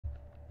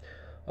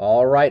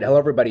All right, hello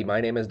everybody. My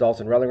name is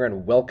Dalton Rellinger,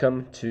 and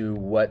welcome to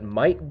what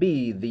might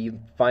be the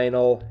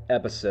final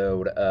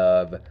episode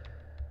of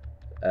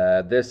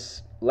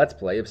this Let's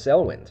Play of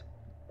Sailwind.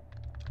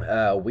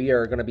 We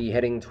are going to be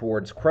heading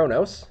towards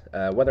Chronos.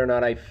 Whether or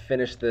not I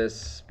finish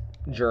this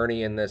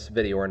journey in this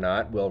video or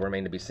not will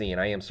remain to be seen.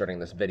 I am starting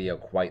this video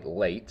quite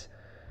late,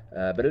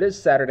 but it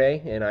is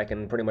Saturday, and I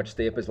can pretty much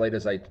stay up as late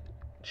as I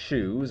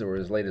choose, or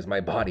as late as my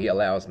body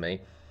allows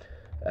me.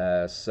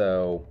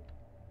 So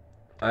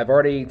I've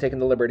already taken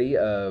the liberty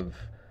of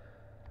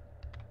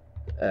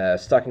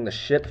stocking the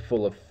ship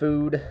full of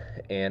food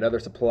and other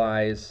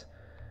supplies,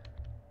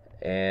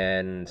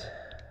 and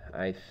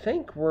I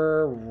think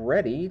we're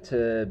ready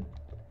to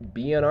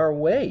be on our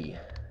way.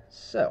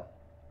 So,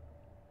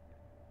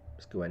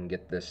 let's go ahead and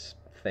get this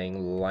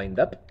thing lined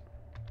up.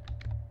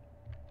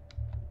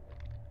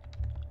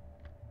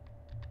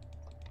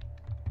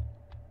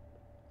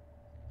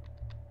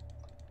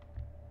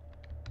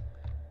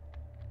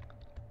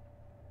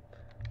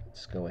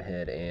 Let's go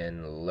ahead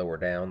and lower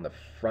down the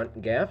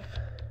front gaff.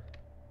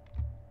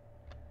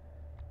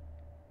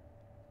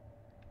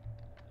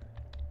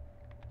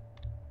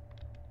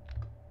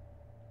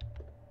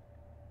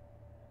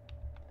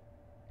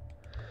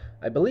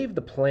 I believe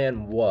the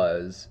plan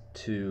was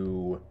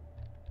to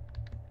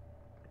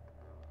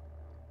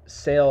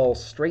sail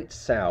straight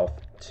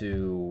south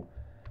to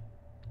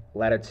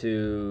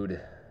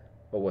latitude,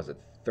 what was it,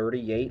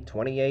 38,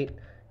 28?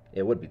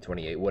 It would be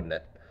 28, wouldn't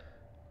it?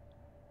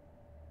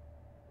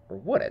 Or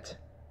would it?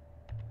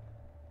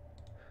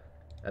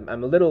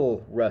 I'm a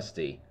little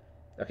rusty.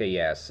 Okay,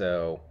 yeah,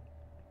 so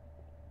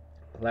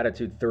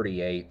latitude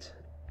 38,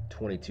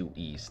 22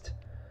 east.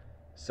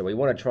 So we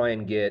want to try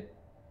and get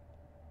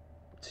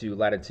to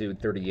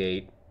latitude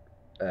 38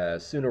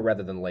 sooner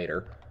rather than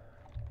later.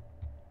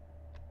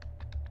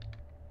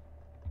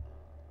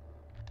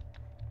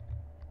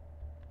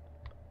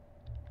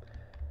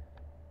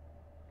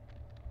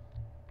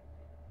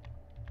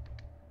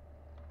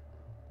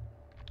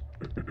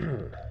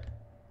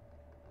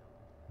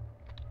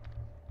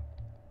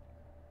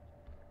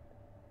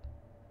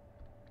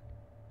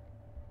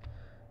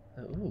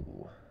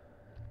 Ooh,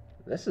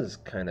 this is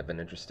kind of an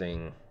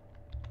interesting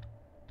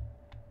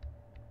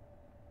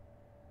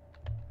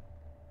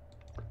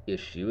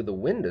issue. The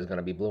wind is going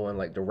to be blowing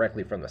like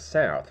directly from the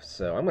south,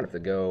 so I'm going to have to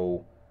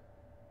go.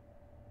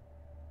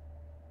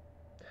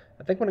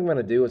 I think what I'm going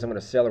to do is I'm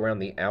going to sail around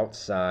the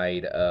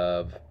outside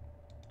of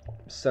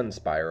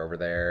Sunspire over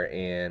there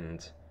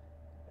and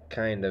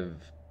kind of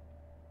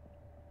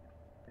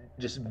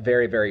just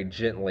very, very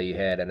gently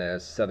head in a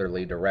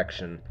southerly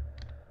direction.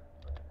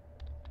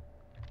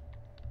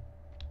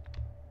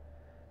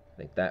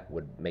 I think that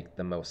would make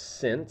the most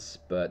sense,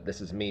 but this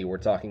is me we're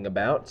talking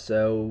about,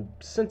 so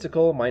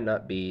sensical might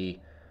not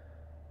be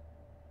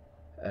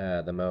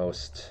the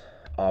most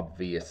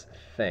obvious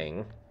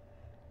thing.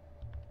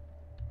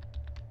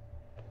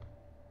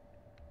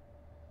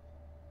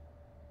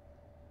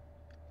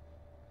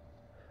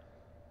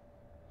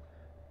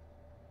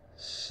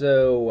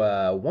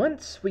 So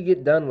once we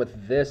get done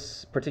with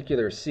this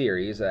particular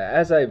series,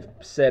 as I've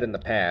said in the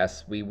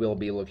past, we will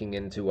be looking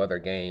into other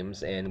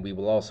games, and we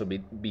will also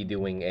be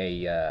doing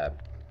a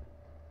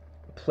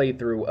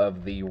playthrough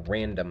of the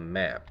random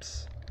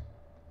maps,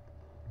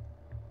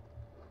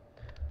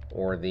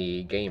 or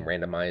the game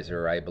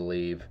randomizer, I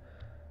believe,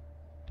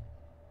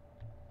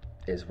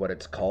 is what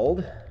it's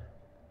called.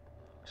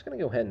 I'm just going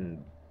to go ahead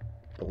and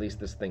release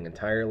this thing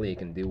entirely. It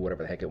can do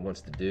whatever the heck it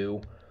wants to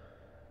do.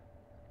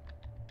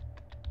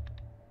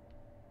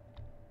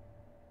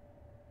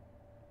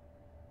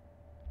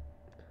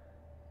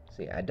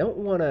 See, I don't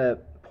want to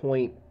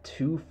point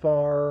too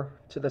far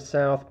to the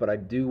south, but I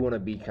do want to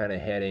be kind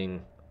of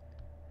heading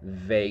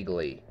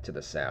vaguely to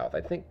the south. I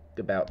think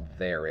about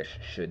there-ish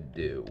should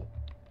do.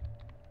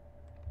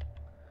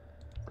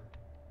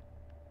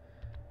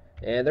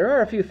 And there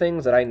are a few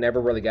things that I never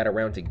really got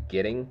around to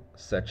getting,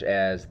 such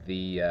as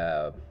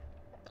the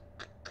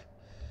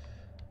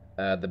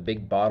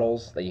big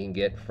bottles that you can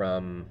get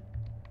from.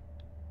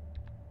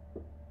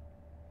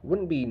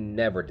 Wouldn't be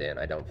Neverdin,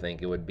 I don't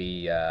think. It would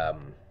be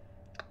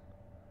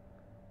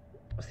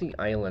what's the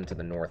island to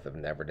the north of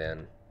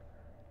Neverdin?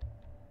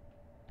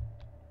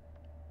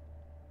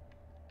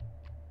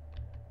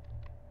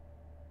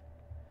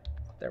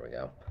 There we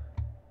go.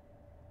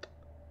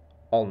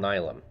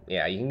 Alnylam.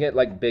 Yeah, you can get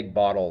like big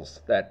bottles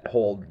that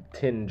hold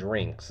 10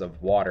 drinks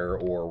of water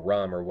or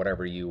rum or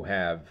whatever you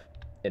have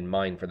in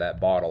mind for that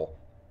bottle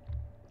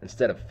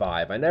instead of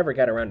 5. I never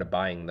got around to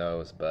buying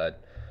those,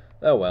 but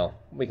oh well.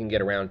 We can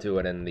get around to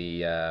it in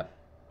the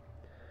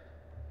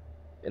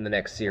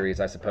next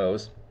series, I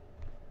suppose.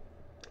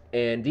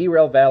 And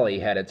Derail Valley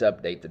had its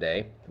update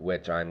today,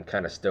 which I'm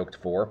kind of stoked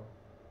for.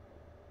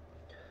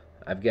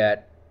 I've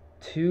got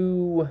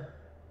 2.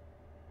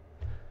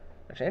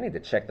 Actually, I need to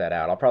check that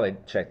out. I'll probably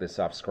check this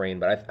off screen,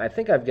 but I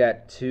think I've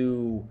got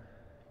 2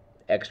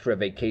 extra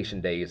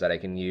vacation days that I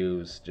can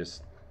use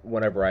just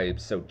whenever I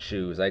so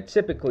choose. I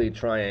typically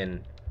try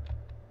and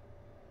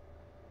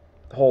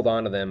hold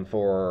on to them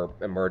for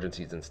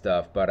emergencies and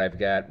stuff, but I've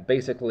got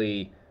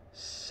basically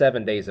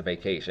 7 days of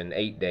vacation,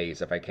 8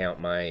 days if I count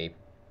my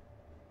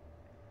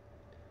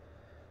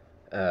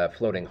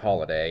floating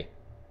holiday.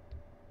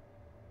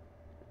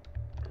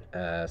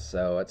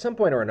 So at some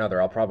point or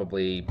another, I'll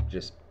probably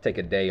just take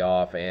a day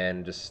off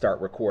and just start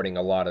recording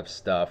a lot of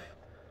stuff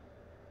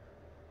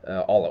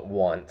all at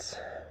once,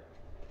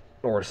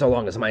 or so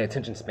long as my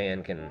attention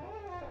span can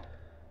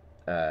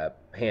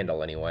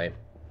handle anyway.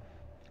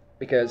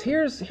 Because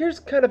here's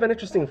kind of an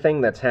interesting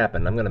thing that's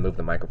happened. I'm going to move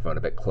the microphone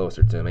a bit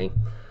closer to me.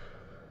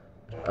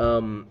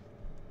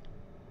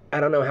 I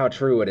don't know how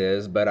true it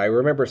is, but I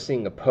remember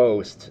seeing a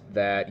post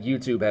that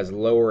YouTube has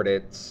lowered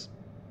its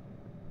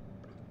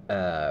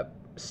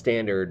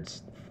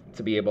standards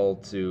to be able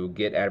to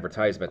get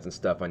advertisements and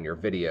stuff on your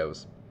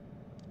videos.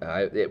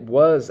 It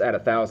was at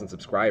 1,000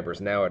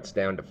 subscribers. Now it's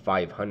down to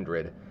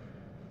 500.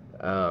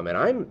 And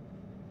I'm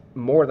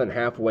more than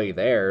halfway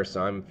there,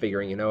 so I'm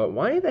figuring, you know what,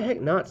 why the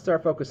heck not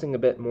start focusing a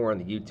bit more on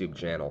the YouTube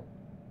channel?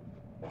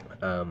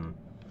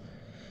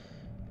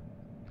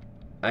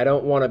 I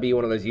don't want to be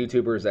one of those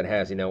YouTubers that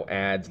has,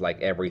 ads like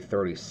every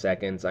 30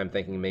 seconds. I'm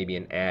thinking maybe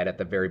an ad at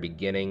the very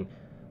beginning,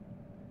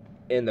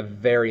 in the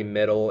very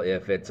middle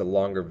if it's a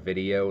longer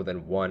video,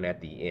 than one at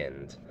the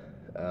end.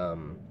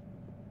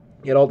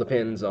 It all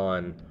depends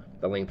on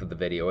the length of the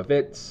video. If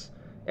it's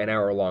an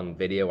hour-long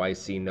video, I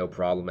see no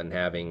problem in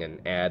having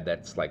an ad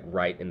that's like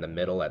right in the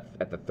middle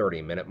at the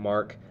 30-minute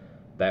mark.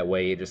 That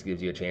way it just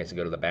gives you a chance to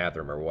go to the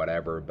bathroom or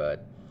whatever,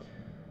 but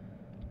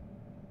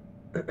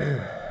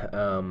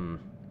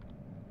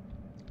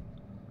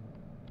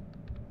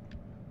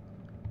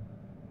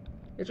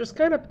it's just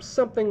kind of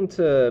something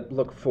to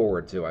look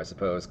forward to, I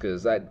suppose,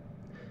 because I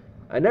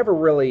never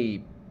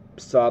really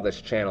saw this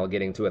channel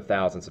getting to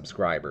 1,000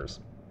 subscribers.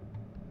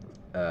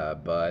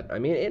 But, I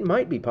mean, it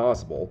might be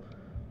possible.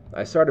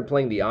 I started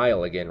playing the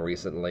Isle again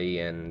recently,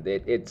 and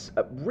it's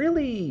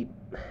really...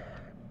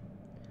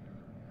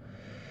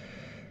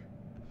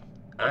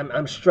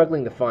 I'm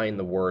struggling to find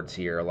the words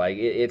here. Like,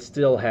 it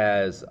still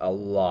has a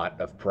lot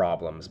of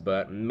problems,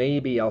 but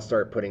maybe I'll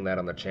start putting that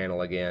on the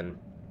channel again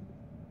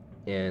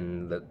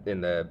in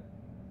the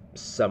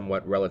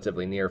somewhat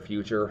relatively near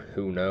future.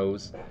 Who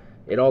knows?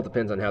 It all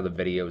depends on how the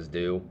videos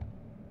do.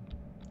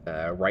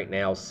 Right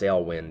now,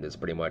 Sailwind is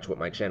pretty much what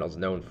my channel's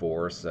known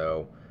for,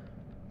 so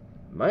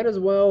might as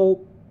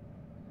well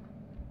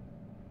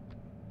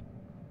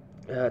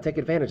take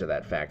advantage of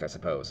that fact, I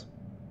suppose.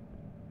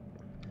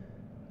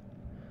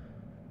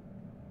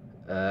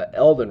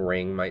 Elden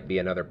Ring might be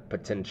another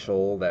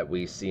potential that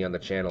we see on the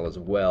channel as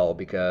well,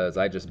 because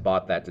I just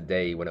bought that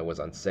today when it was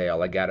on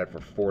sale. I got it for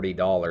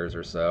 $40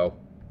 or so.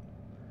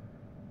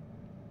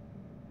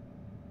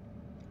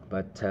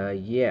 But,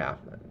 yeah.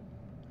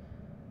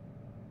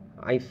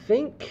 I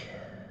think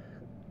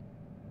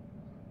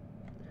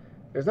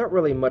there's not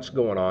really much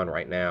going on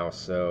right now,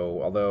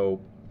 so although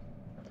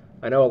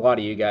I know a lot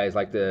of you guys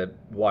like to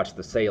watch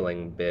the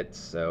sailing bits,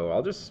 so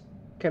I'll just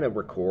kind of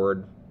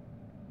record.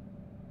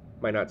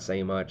 Might not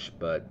say much,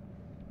 but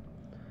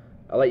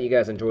I'll let you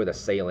guys enjoy the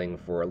sailing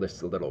for at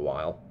least a little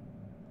while.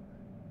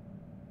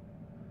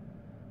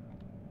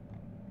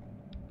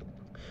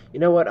 You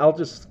know what? I'll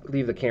just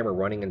leave the camera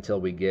running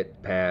until we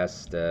get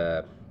past...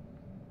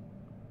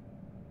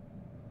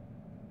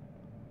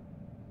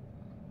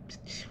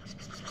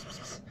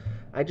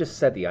 I just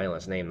said the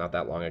island's name not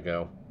that long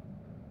ago.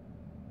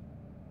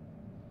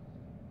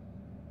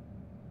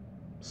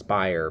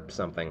 Spire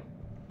something.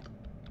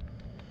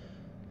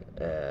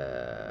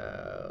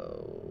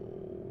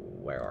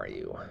 Where are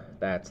you?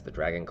 That's the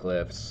Dragon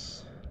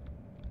Cliffs.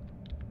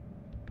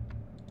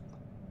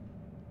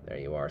 There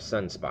you are.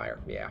 Sunspire,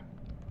 yeah.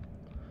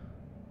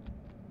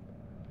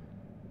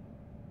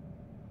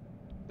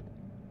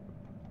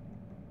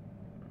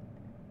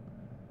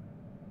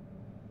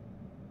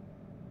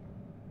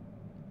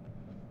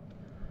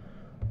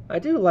 I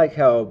do like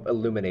how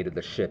illuminated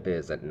the ship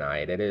is at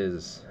night. It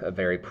is a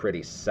very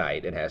pretty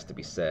sight, it has to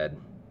be said.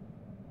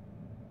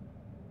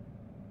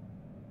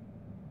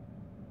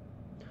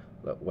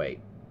 But wait.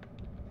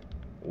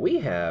 We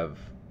have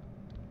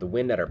the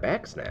wind at our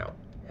backs now.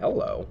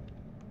 Hello.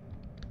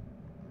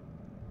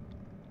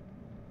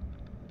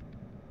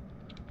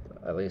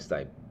 At least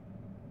I...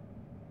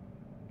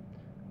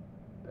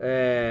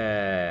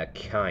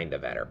 kind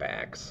of at our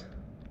backs.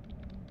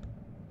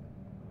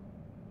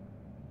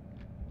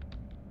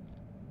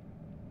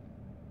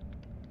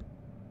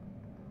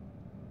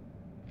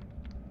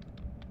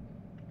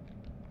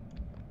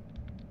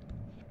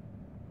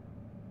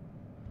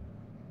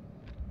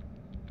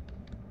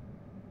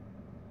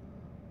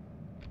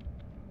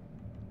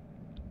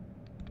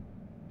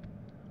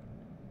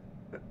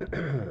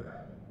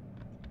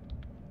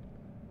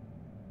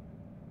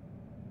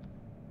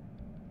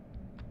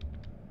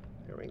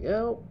 There we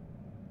go.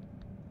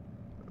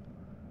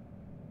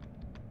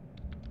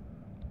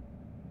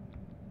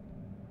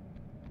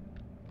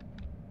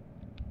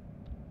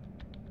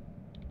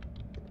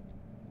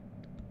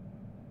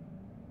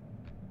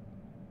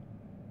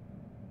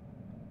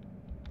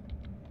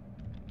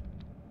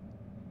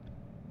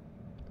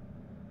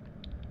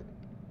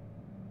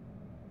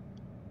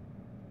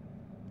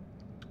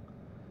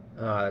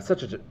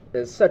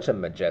 It's such a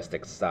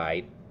majestic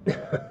sight.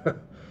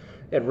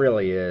 It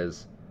really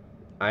is.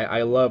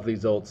 I love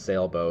these old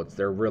sailboats.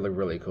 They're really,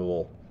 really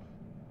cool.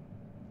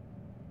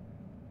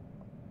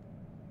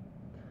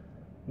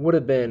 Would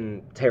have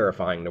been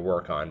terrifying to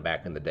work on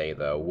back in the day,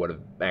 though. Would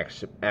have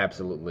actually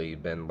absolutely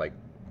been like.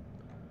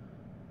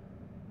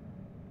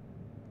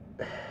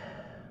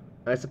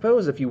 I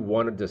suppose if you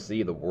wanted to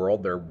see the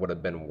world, there would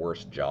have been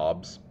worse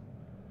jobs.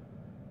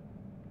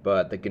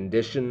 But the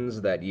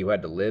conditions that you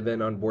had to live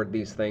in on board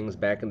these things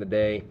back in the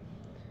day,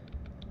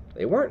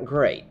 they weren't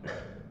great.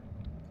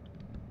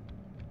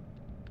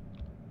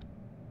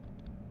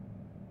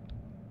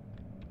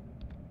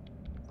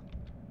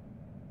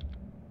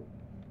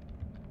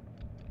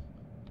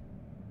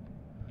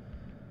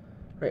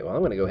 Right, well,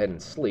 I'm going to go ahead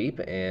and sleep,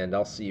 and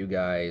I'll see you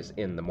guys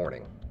in the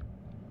morning.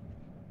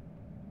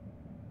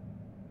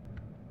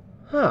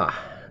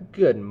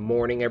 Good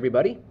morning,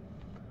 everybody.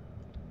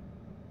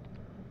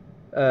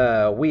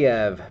 We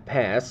have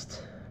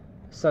passed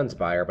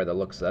Sunspire by the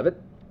looks of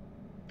it.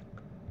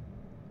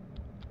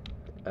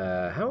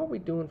 How are we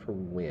doing for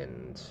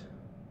wind?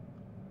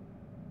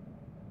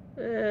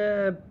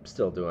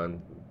 Still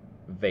doing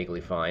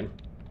vaguely fine.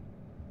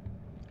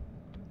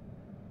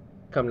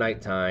 Come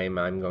nighttime,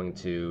 I'm going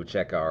to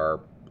check our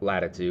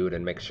latitude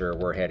and make sure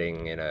we're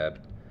heading in a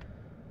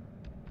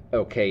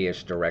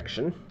okay-ish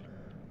direction.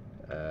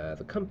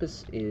 The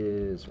compass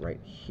is right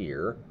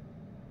here.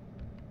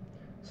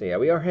 So yeah,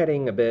 we are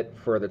heading a bit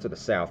further to the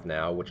south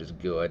now, which is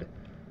good.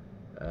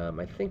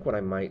 I think what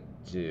I might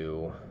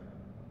do...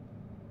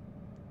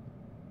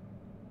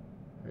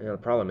 the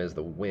problem is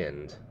the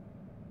wind.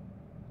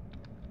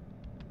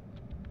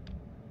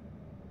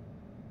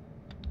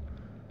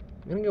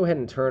 I'm going to go ahead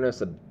and turn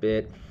us a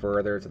bit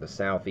further to the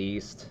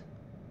southeast.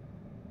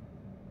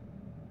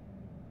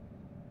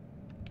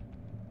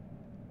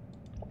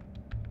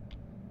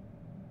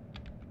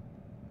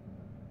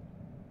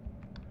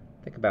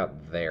 I think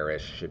about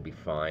there-ish should be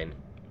fine.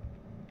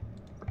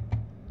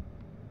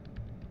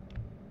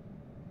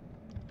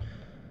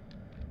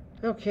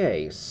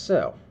 Okay,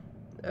 so,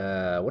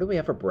 what do we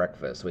have for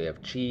breakfast? We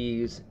have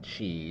cheese,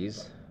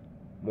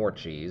 more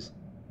cheese,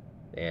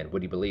 and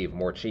would you believe,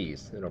 more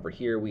cheese. And over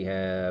here we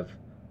have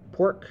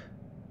pork,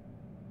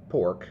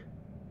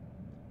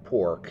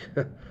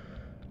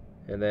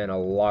 and then a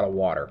lot of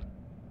water.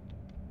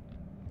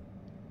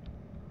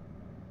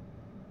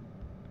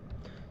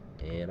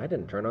 And I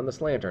didn't turn on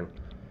this lantern.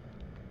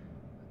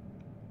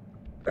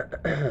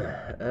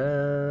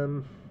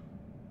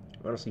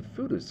 Honestly,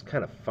 food is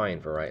kind of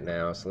fine for right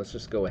now, so let's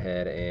just go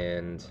ahead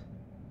and...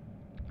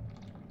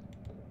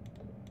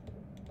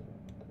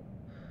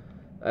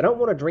 I don't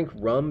want to drink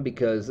rum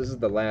because this is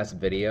the last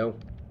video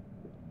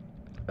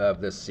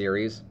of this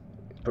series,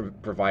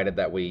 provided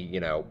that we, you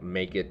know,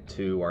 make it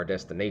to our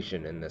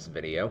destination in this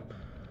video.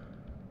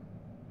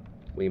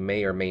 We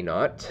may or may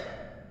not.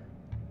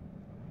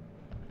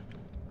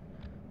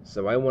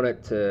 So I want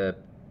it to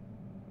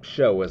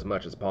show as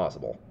much as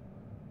possible.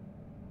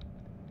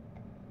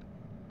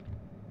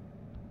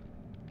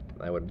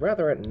 I would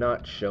rather it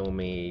not show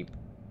me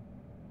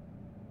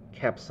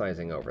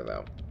capsizing over,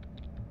 though.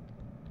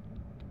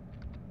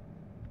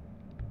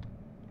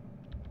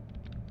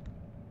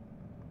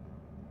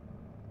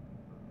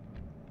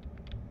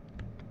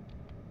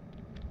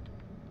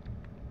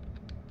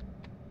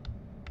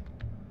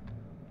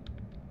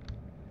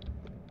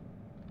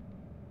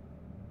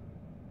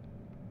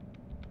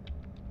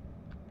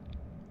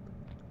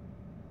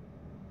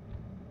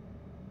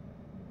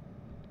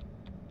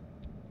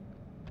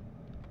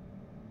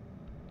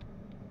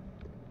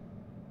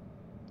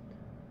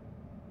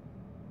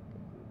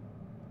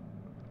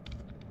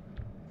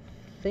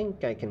 I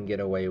think I can get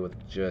away with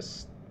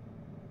just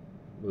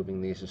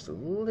moving these just a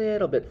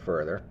little bit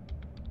further.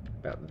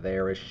 About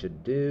there-ish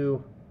should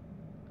do.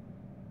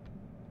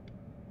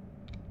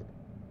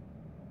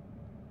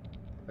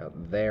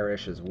 About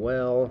there-ish as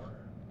well.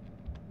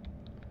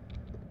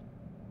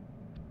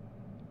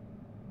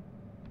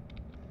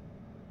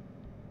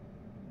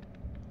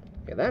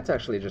 Okay, that's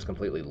actually just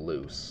completely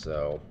loose,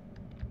 so...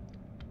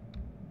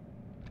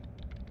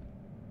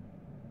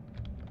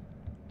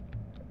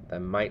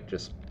 that might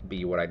just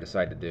be what I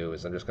decide to do,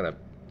 is I'm just going to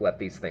let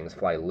these things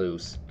fly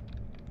loose.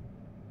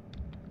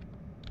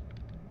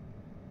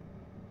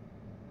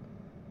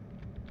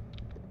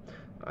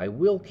 I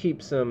will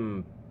keep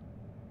some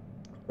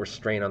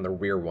restraint on the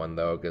rear one,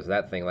 though, because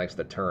that thing likes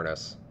to turn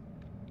us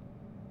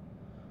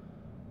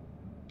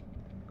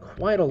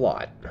quite a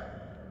lot.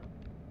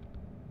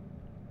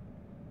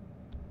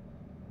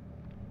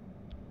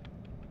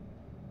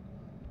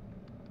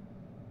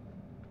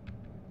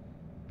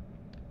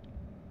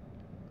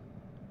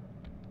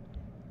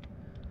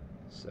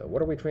 So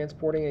what are we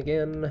transporting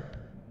again?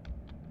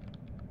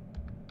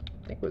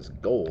 I think it was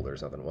gold or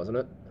something, wasn't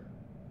it?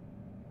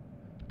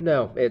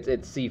 No,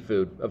 it's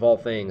seafood, of all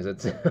things.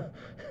 It's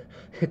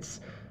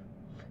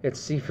it's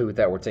seafood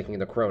that we're taking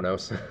to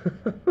Chronos.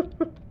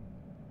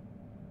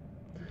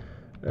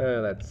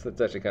 That's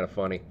actually kind of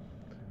funny.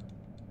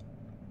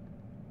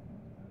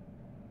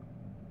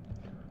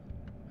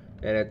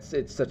 And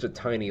it's such a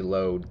tiny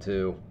load,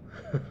 too.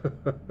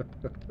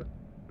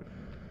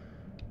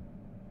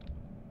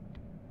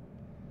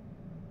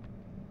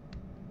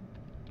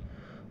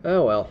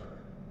 Oh well.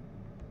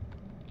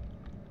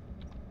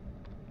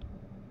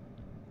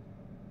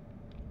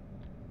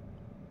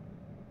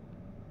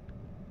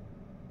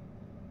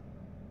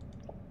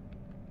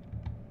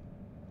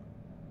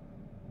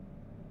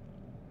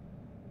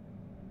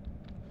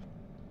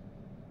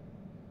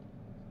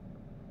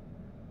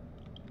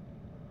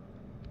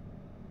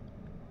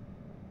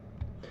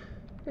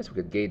 I guess we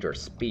could gauge our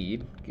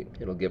speed.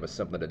 It'll give us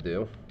something to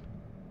do.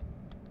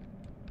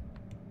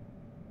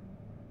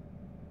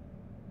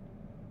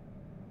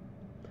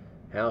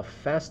 How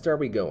fast are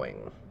we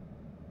going?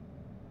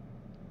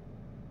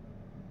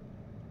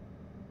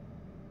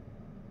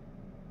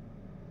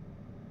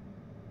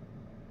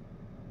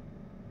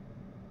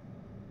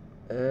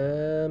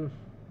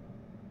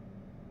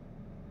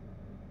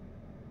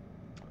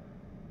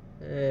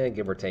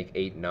 Give or take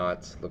 8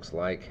 knots, looks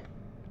like.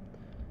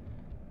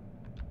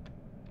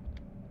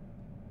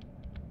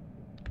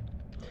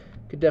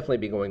 Could definitely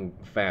be going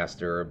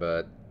faster,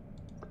 but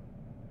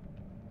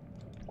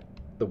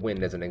the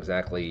wind isn't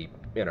exactly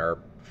in our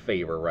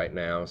favor right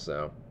now,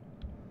 so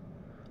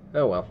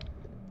oh well.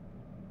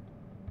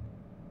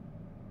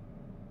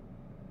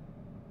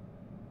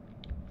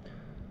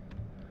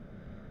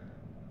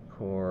 Of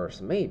course,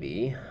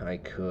 maybe I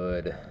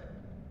could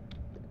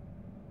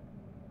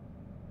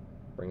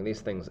bring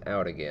these things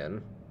out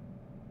again.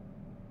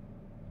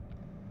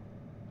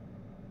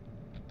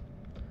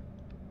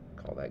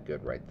 Call that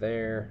good right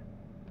there.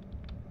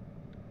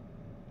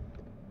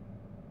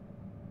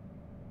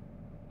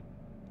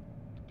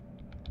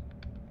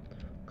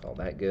 Call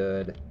that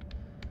good.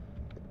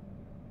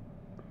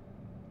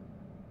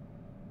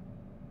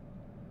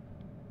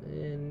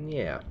 And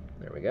yeah,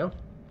 there we go.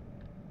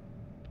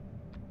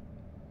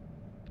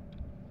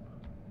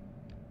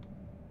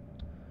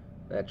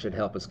 That should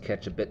help us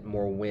catch a bit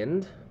more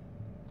wind.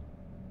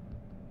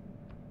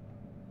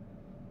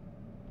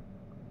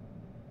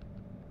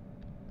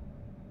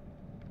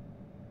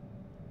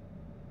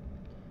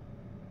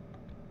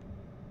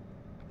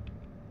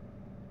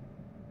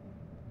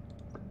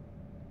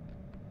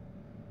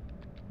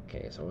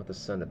 Okay, so I want the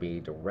sun to be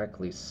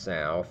directly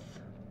south.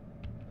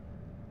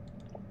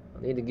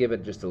 I'll need to give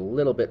it just a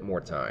little bit more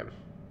time.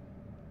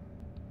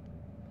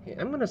 Okay,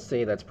 I'm going to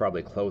say that's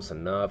probably close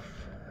enough.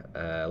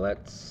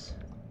 Let's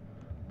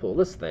pull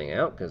this thing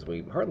out, because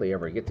we hardly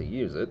ever get to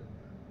use it.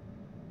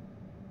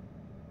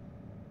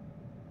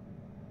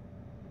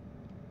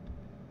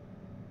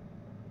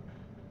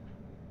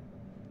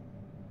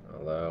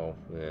 Although,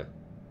 yeah.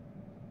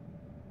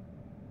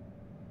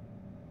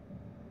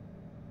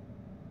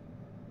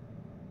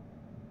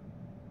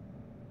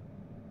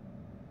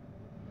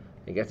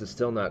 I guess it's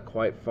still not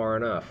quite far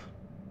enough.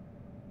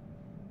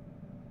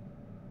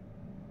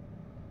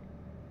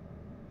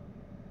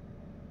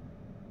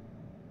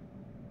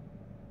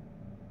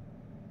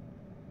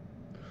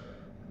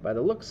 By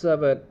the looks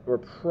of it, we're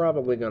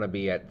probably going to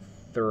be at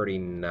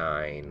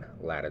 39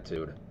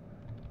 latitude.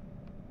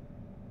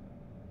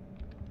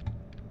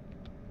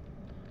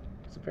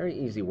 It's a very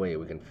easy way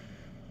we can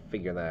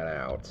figure that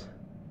out.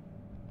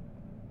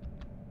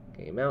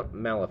 Okay, Mount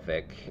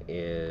Malefic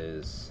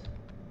is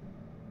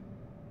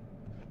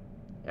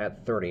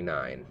at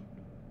 39.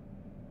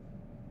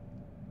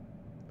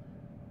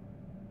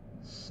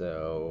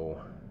 So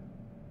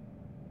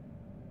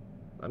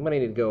I'm going to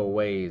need to go a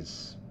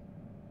ways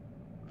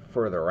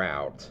further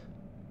out.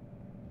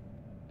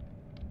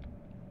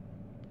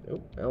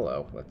 Oh,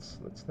 hello. Let's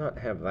not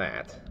have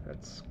that.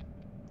 That's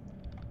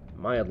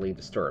mildly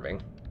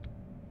disturbing.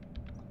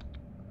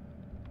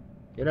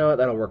 You know what?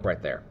 That'll work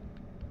right there.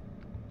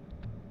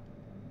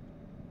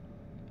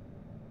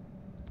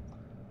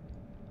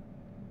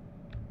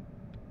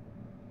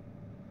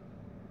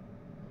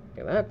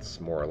 Okay, that's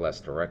more or less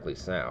directly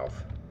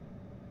south.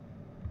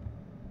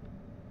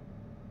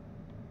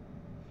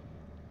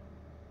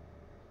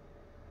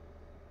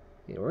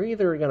 Yeah, we're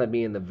either going to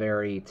be in the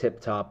very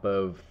tip top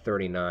of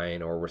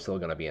 39 or we're still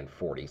going to be in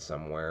 40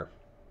 somewhere.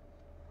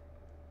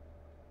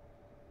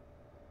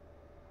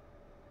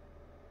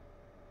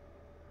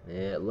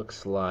 It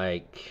looks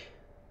like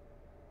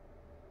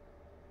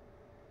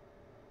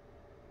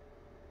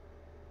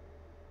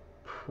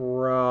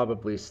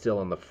probably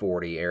still in the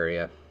 40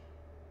 area.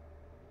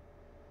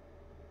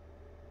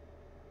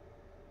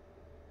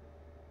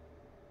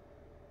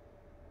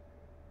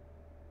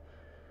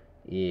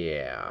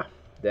 Yeah,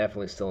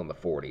 definitely still in the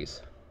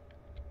 40s.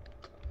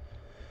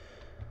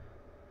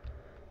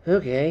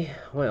 Okay,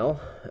 well,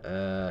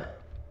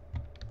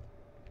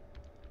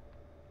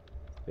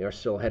 we are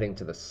still heading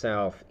to the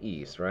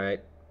southeast, right?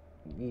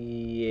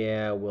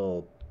 Yeah,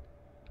 we're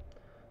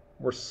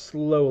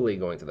slowly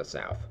going to the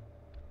south.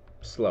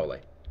 Slowly.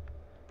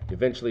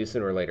 Eventually,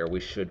 sooner or later, we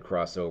should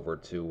cross over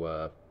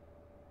to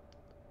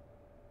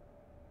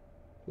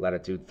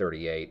latitude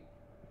 38.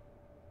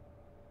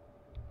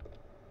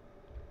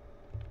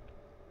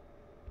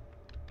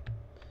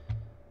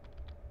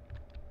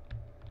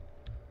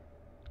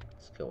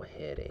 go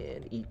ahead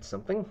and eat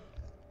something.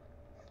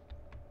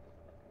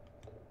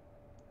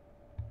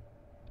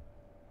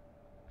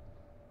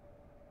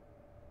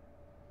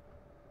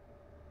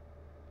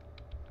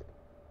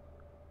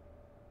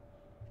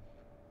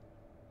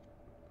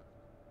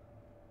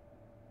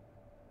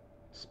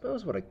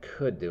 Suppose what I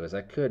could do is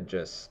I could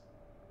just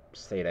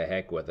say to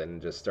heck with it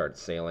and just start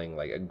sailing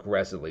like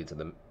aggressively to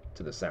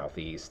the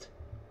southeast.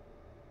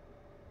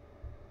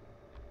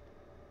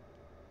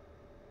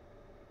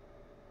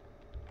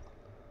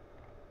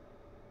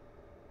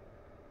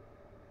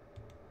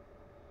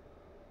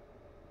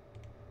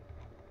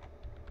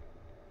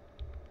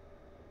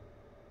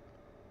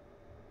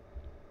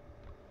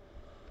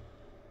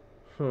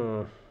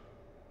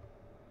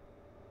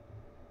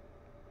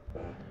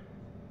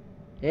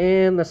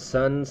 And the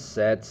sun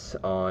sets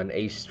on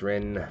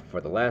Astrin for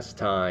the last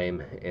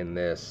time in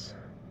this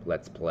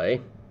Let's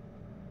Play.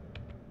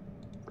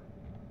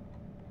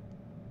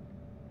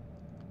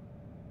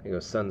 Here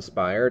goes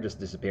Sunspire just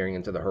disappearing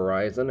into the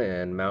horizon,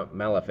 and Mount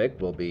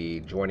Malefic will be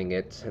joining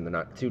it in the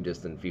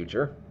not-too-distant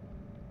future.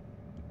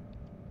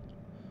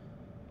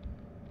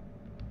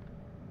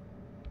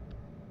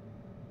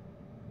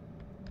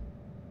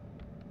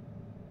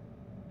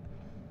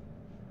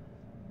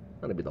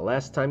 That'll be the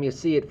last time you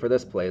see it for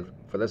this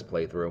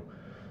playthrough.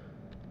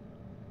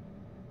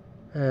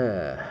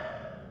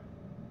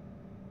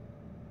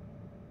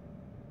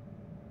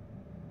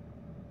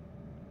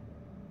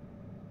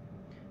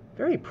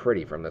 Very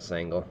pretty from this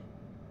angle.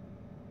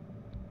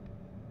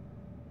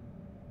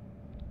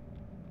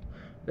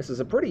 This is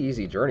a pretty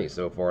easy journey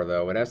so far,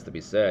 though, it has to be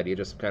said. You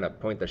just kind of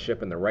point the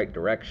ship in the right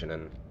direction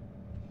and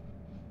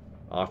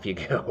off you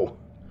go.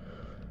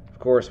 Of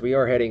course, we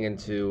are heading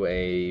into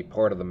a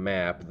part of the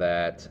map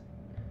that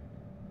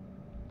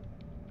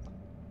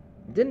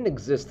didn't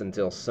exist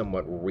until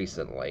somewhat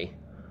recently.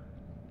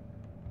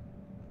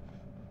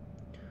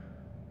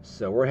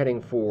 So we're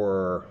heading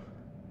for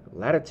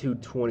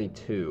latitude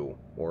 22,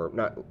 or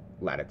not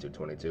latitude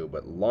 22,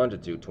 but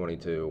longitude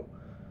 22.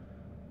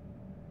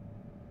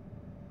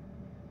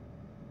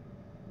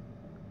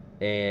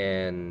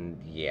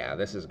 And yeah,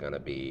 this is gonna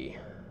be...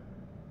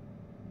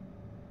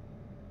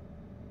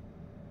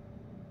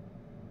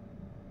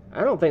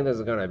 I don't think this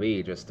is gonna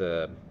be just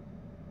a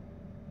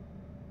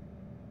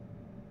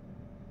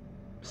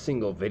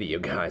single video,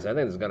 guys. I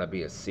think this is gonna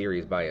be a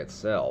series by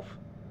itself,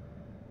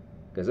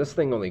 because this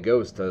thing only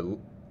goes to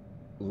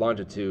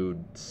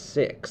longitude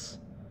 6,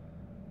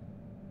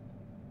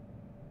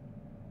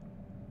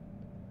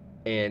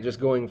 and just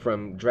going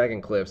from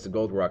Dragon Cliffs to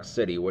Gold Rock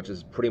City, which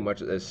is pretty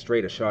much as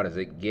straight a shot as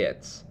it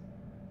gets,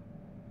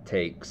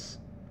 takes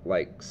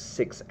like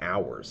 6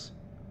 hours.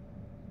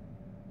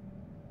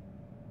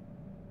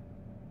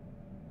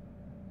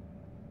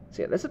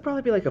 So yeah, this would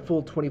probably be like a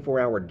full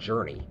 24-hour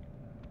journey.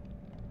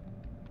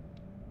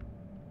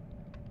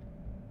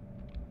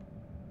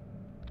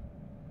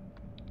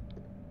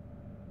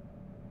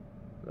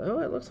 Oh,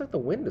 it looks like the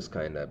wind is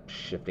kind of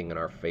shifting in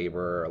our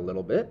favor a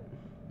little bit.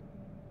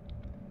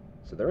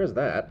 So there is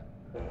that.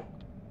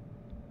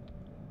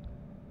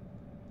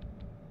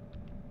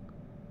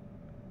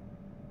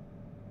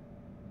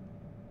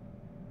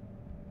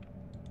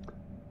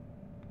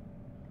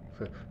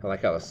 I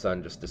like how the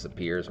sun just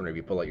disappears whenever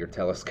you pull out your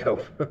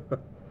telescope.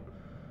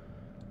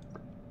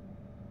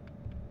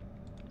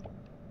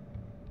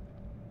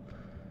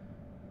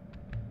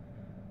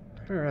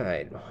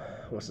 Alright,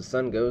 once the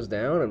sun goes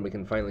down and we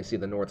can finally see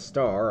the North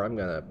Star, I'm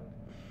gonna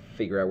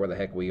figure out where the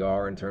heck we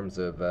are in terms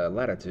of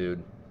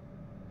latitude.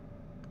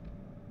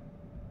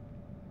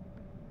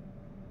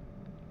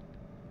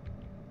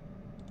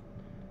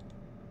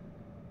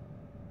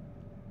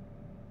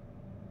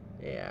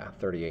 Yeah,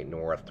 38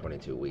 north,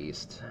 22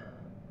 east.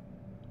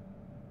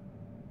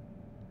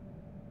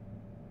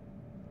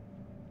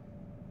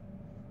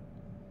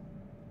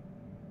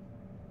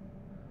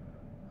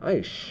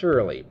 I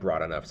surely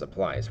brought enough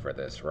supplies for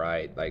this,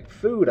 right? Like,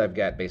 food I've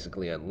got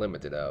basically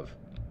unlimited of.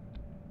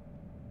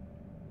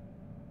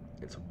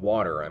 It's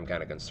water I'm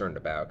kind of concerned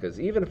about, because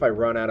even if I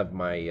run out of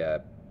my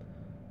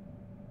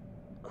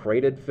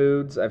crated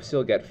foods, I've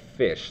still got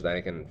fish that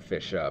I can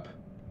fish up.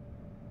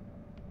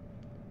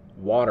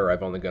 Water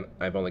I've only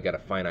got a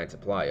finite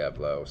supply of,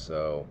 though,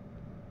 so...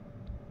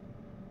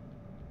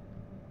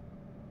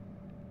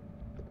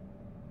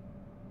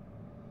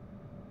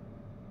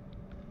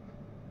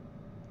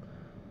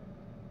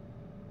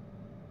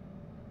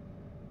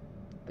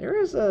 There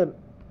is a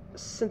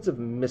sense of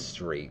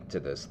mystery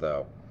to this,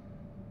 though.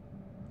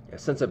 A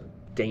sense of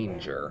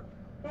danger.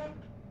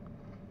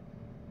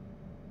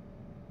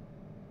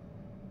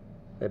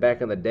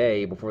 Back in the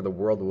day, before the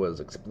world was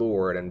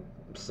explored and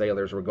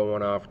sailors were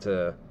going off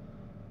to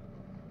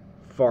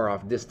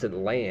far-off distant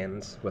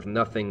lands with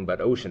nothing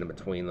but ocean in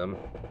between them,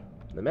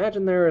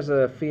 imagine there is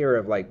a fear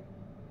of, like,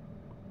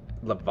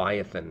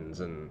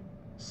 leviathans and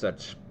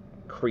such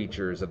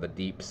creatures of the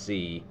deep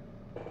sea.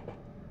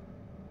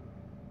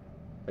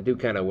 I do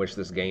kind of wish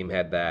this game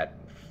had that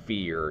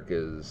fear,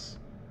 because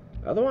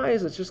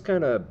otherwise it's just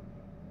kind of...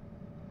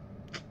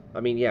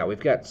 I mean, yeah, we've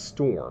got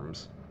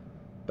storms,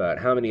 But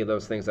how many of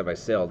those things have I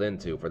sailed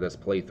into for this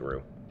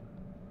playthrough?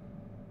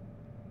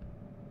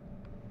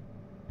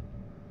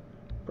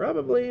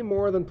 Probably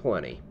more than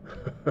plenty.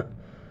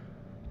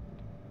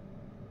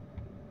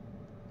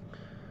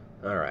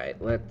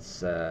 Alright, let's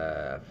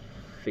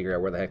figure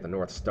out where the heck the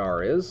North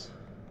Star is.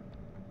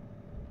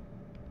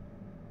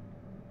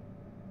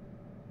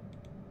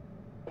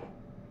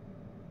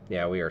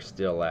 Yeah, we are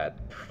still at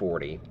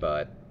 40,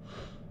 but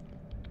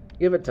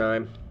give it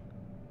time.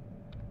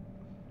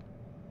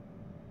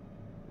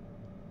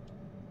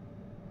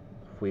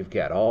 We've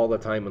got all the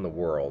time in the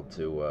world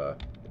to oh,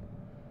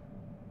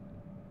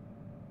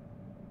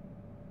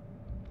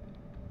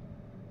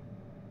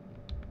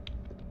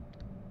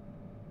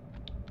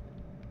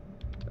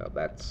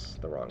 that's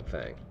the wrong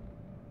thing.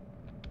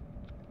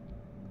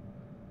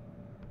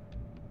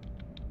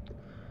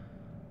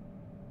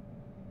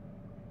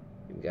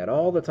 We've got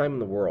all the time in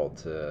the world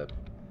to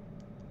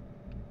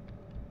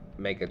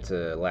make it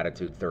to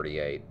latitude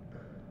 38.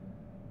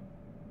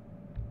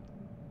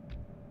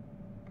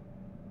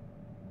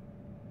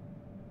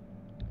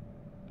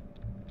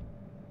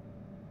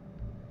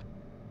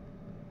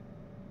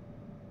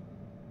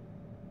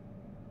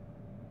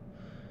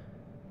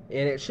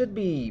 And it should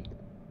be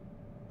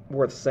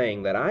worth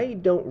saying that I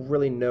don't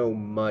really know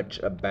much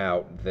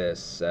about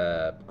this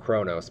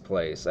Chronos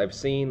place. I've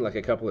seen like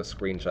a couple of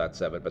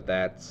screenshots of it, but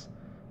that's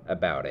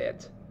about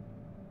it.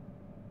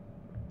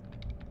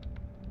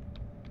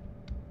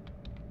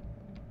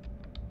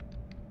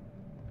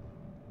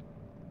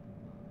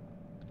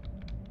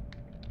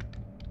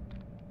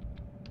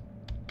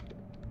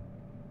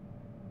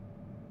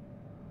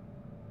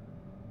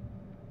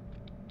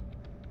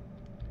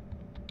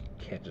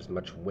 Catch as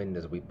much wind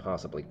as we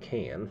possibly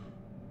can.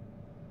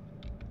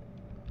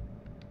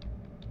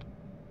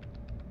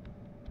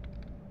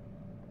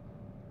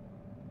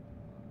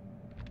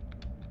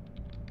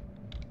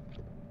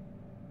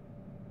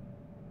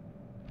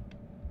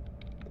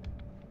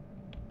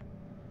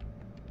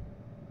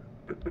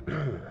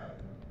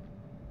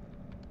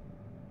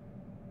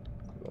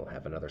 We'll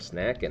have another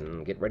snack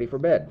and get ready for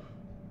bed.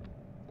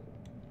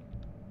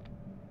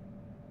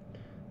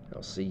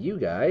 I'll see you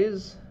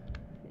guys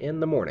in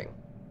the morning.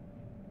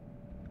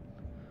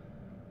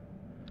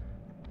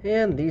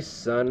 And the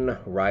sun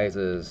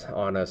rises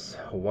on us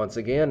once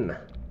again.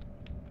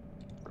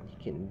 You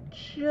can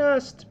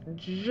just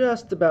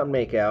about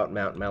make out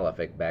Mount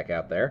Malefic back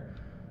out there.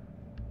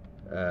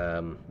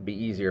 Be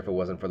easier if it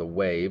wasn't for the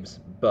waves,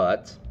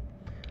 but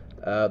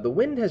the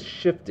wind has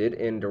shifted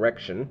in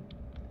direction.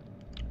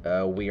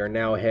 We are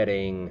now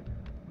heading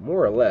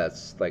more or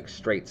less like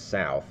straight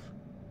south.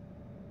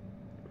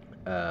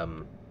 I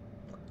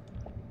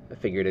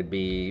figured it'd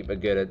be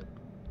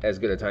as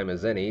good a time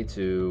as any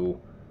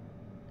to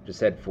just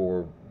head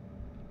for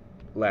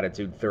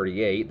latitude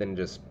 38, then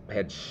just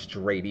head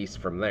straight east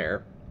from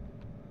there.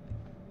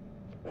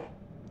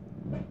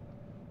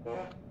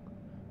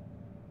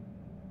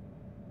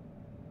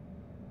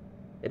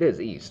 It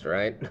is east,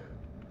 right?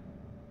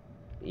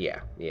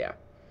 Yeah.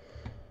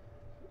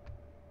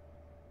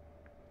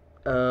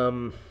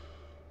 So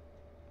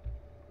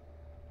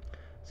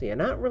yeah,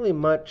 not really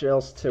much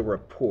else to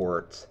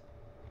report.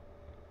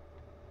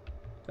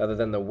 Other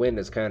than the wind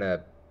is kind of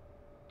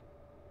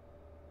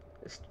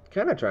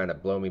trying to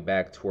blow me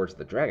back towards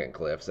the Dragon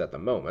Cliffs at the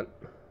moment.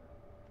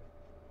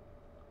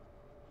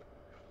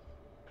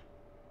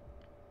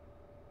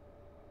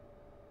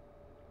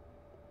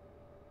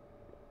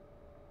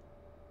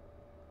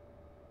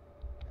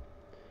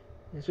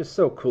 It's just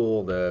so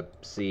cool to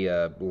see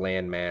a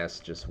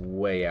landmass just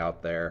way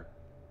out there.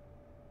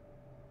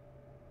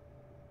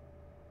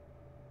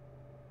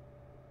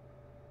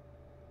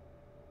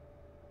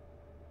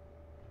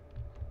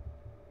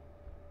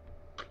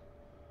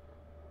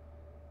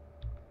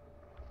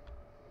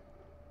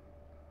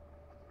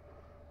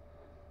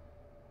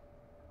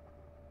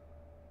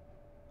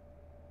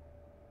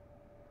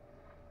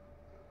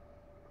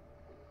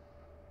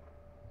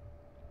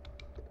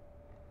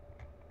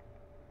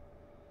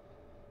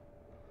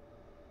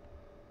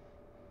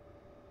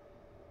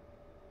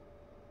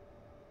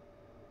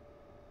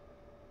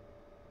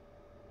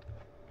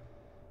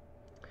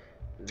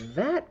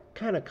 That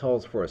kind of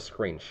calls for a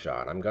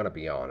screenshot, I'm gonna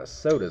be honest.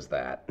 So does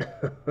that.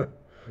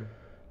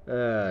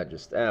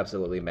 Just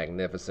absolutely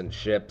magnificent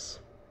ships.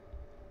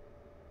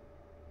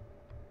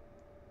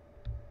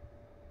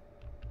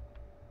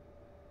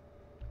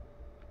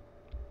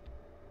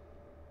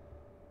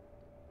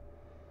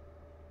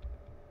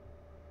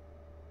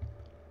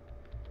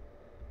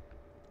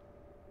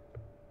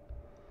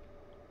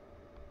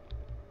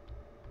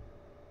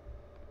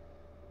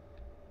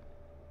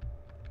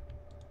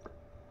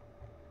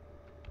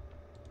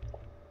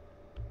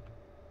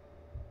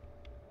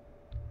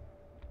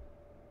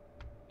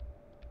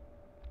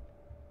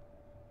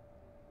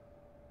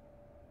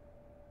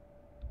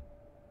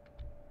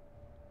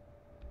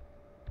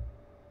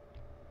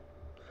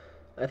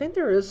 I think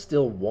there is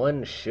still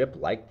one ship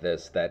like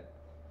this that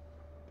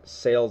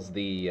sails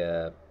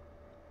the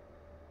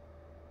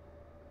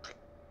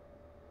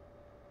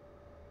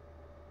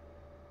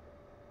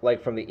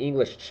like from the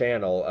English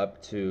Channel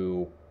up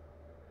to,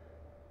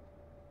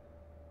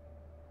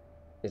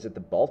 is it the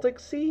Baltic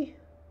Sea?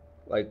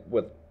 Like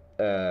with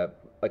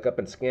like up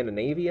in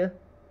Scandinavia?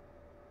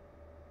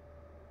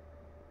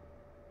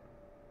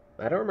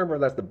 I don't remember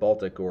if that's the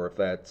Baltic or if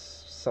that's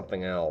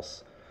something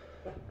else.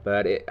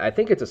 But I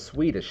think it's a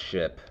Swedish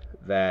ship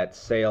that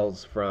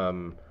sails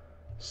from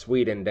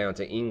Sweden down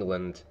to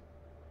England,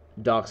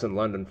 docks in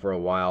London for a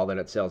while, then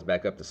it sails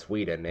back up to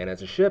Sweden. And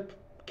it's a ship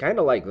kind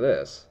of like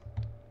this.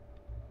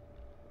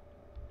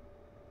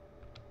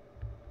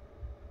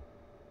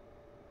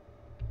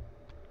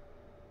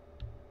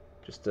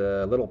 Just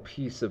a little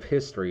piece of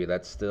history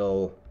that's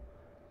still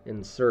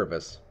in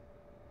service.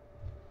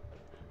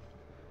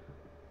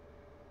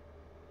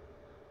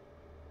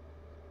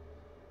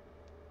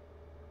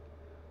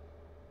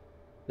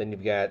 Then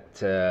you've got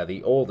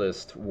the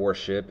oldest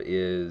warship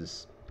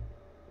is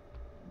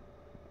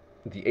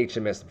the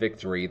HMS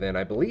Victory. Then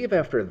I believe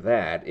after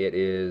that it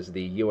is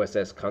the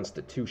USS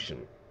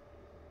Constitution.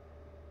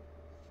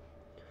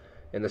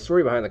 And the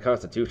story behind the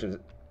Constitution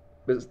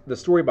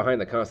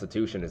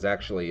is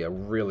actually a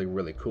really,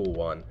 really cool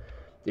one.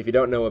 If you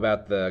don't know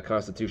about the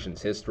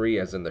Constitution's history,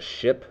 as in the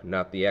ship,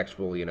 not the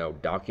actual,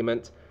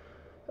 document,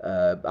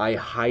 I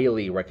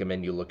highly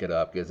recommend you look it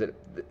up because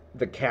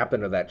the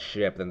captain of that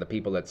ship and the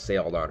people that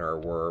sailed on her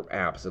were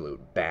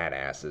absolute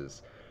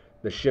badasses.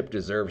 The ship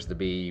deserves to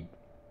be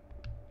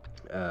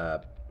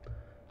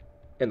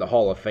in the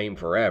Hall of Fame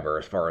forever,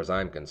 as far as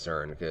I'm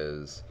concerned,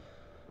 because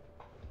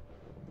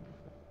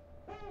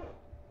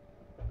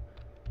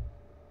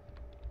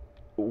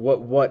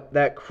what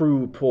that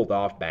crew pulled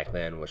off back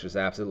then was just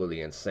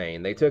absolutely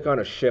insane. They took on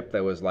a ship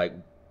that was like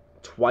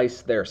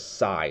twice their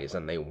size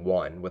and they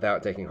won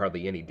without taking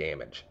hardly any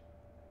damage.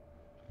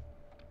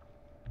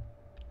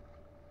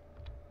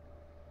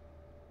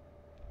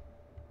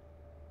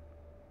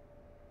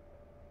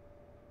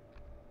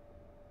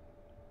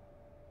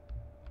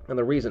 And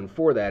the reason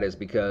for that is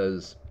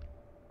because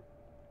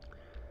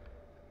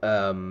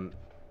um,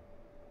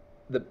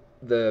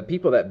 the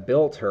people that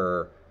built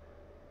her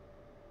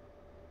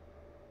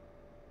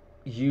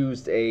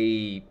used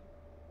a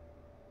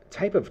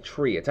type of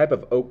tree, a type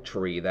of oak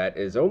tree that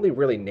is only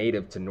really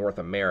native to North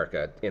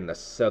America in the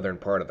southern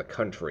part of the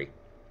country.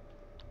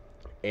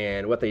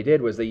 And what they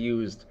did was they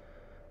used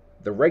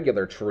the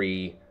regular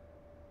tree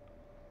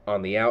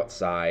on the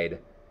outside,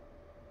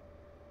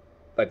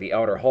 like the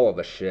outer hull of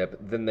the ship.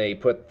 Then they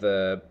put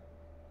the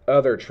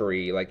other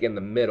tree like in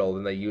the middle.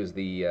 Then they used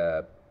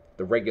the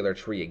regular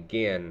tree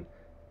again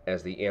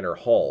as the inner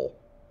hull.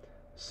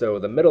 So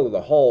the middle of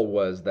the hull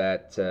was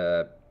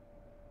that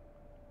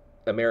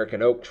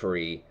American oak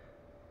tree,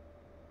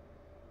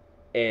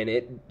 and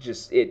it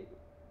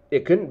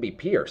couldn't be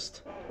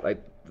pierced.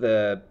 Like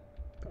the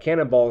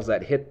cannonballs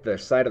that hit the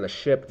side of the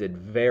ship did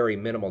very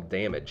minimal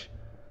damage.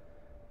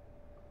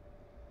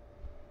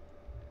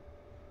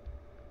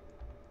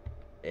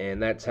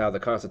 And that's how the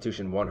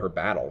Constitution won her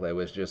battle. It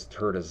was just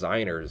her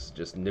designers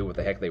just knew what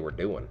the heck they were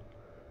doing.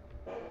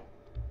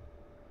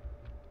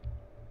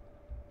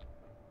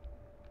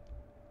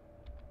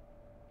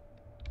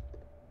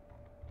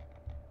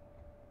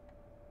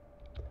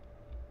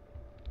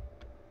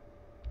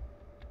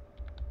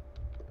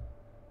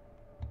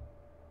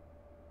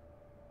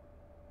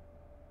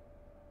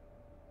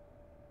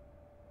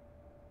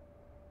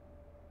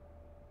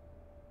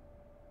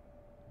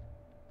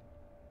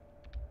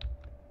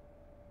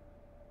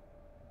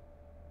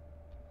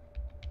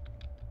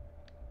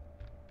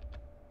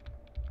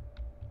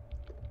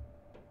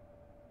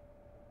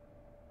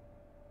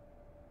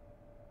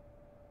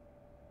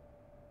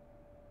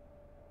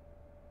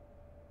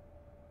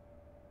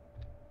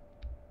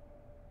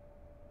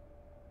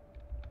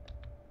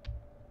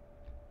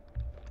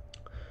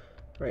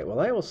 Right,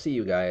 well, I will see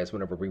you guys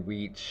whenever we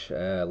reach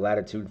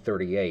latitude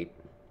 38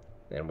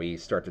 and we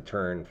start to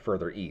turn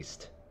further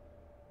east.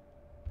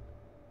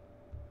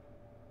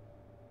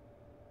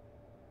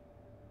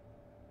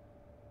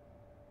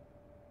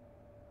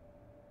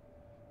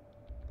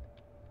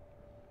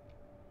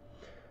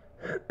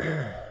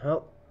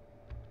 Well,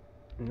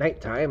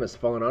 nighttime has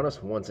fallen on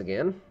us once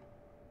again.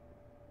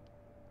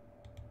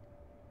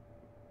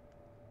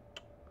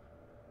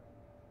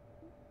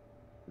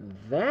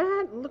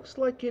 That looks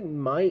like it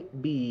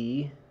might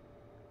be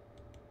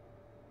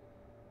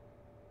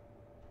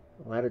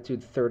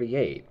latitude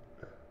 38.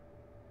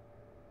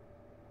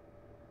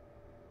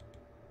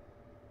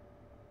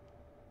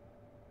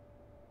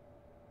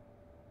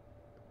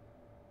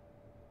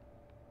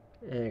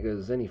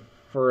 Because any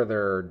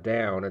further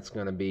down, it's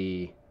going to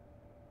be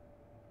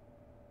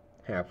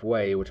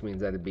halfway, which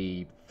means that'd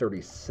be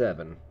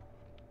 37.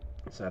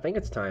 So I think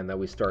it's time that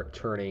we start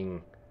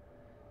turning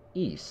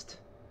east,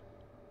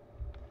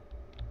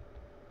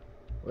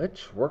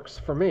 which works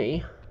for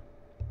me.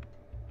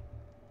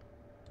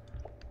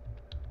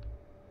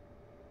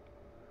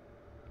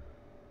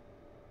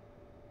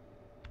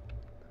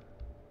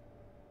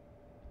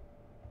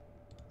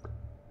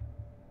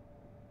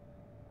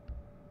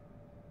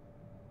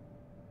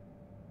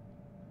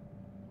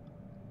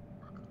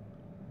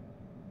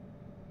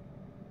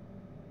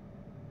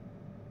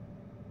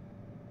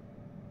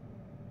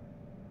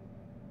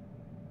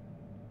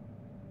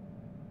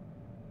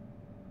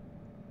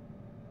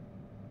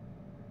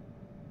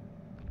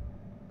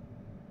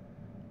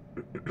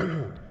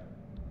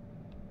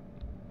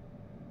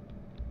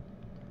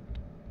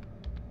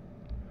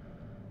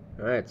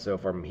 Alright, so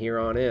from here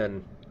on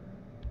in,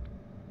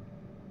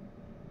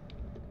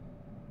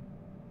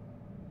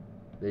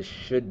 this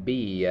should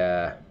be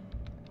our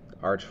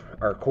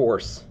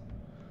course.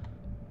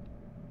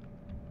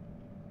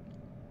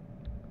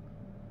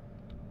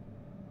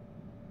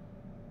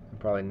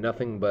 Probably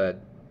nothing but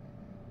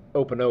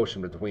open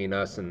ocean between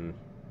us and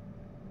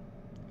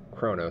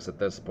Chronos at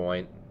this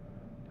point.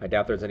 I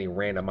doubt there's any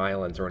random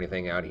islands or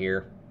anything out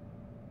here.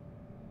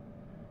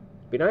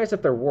 Be nice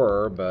if there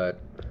were, but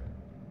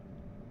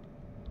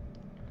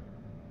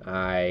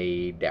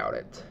I doubt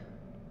it.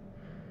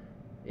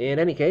 In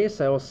any case,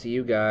 I will see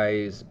you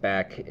guys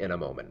back in a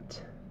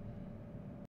moment.